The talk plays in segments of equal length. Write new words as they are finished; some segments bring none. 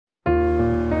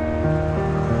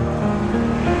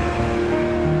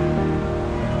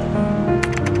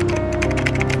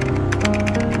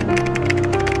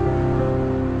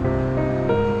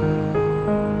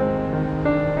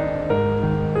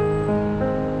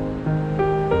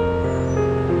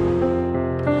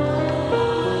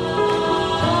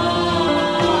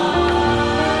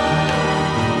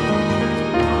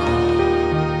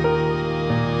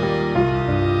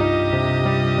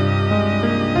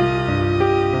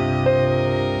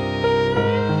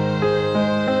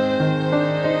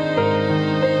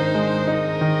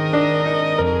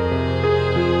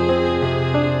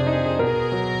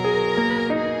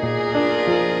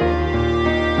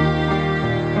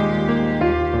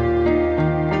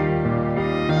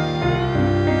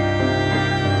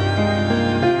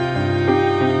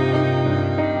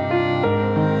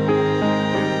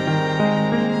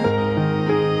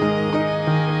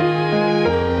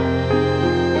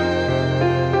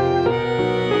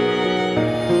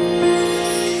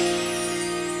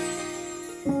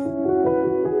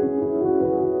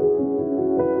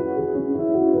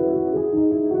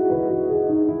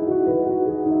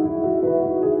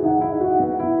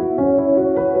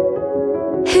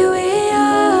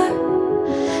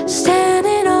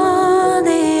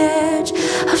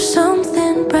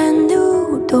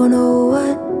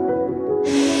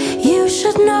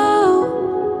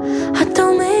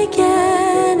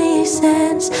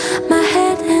sense. My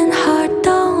head and heart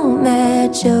don't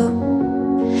match up.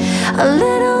 A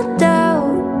little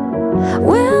doubt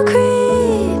will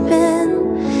creep in.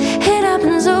 It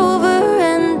happens over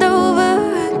and over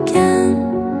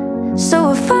again.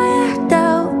 So if I act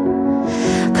out,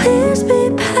 please be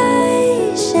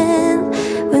patient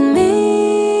with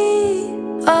me.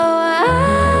 Oh,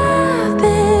 I've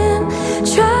been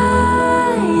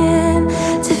trying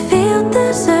to feel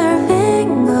deserving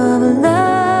of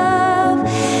love.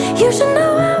 You should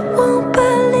know I won't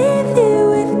believe you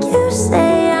if you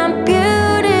say I'm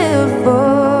beautiful.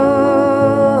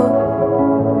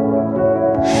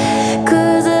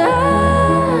 'Cause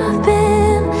I've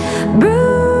been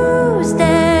bruised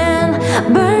and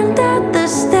burned at the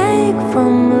stake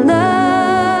from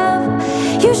love.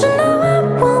 You should know I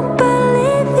won't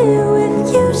believe you if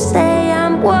you say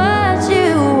I'm what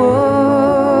you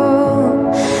want.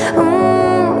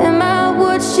 Am I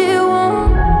what you want?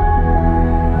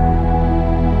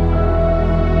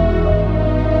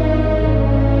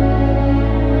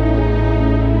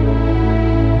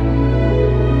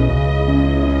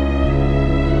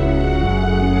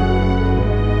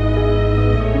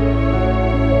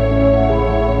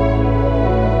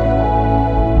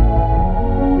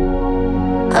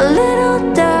 A little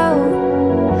doubt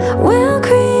will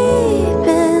creep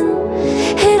in.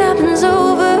 It happens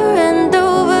over and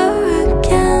over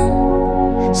again.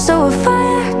 So if I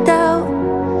act out,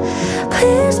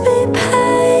 please be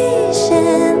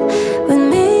patient with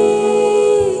me.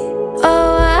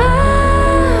 Oh,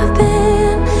 I've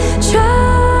been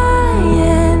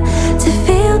trying to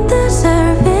feel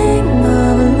deserving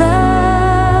of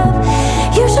love.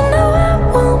 You should know I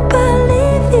won't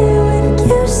believe you if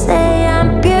you say I'm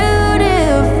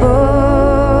beautiful.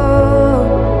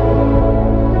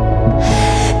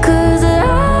 'Cause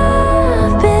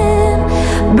I've been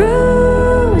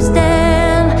bruised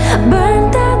and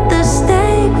burned at the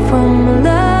stake from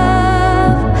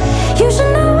love. You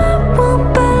should know I won't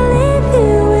believe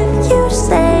you if you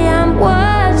say I'm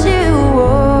what you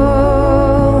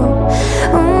want.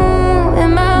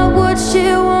 Am I what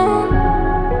you want?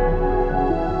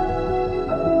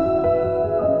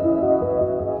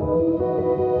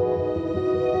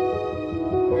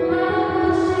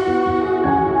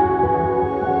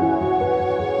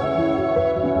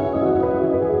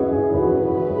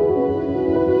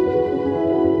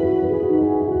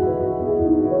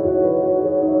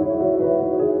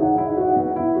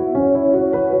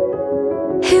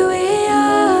 Here we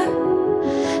are,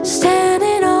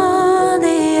 standing on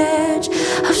the edge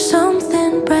of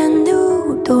something brand new.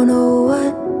 Don't know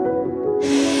what.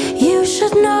 You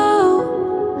should know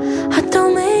I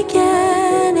don't make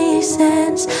any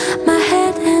sense. My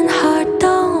head and heart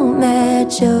don't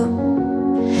match up.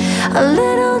 A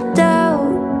little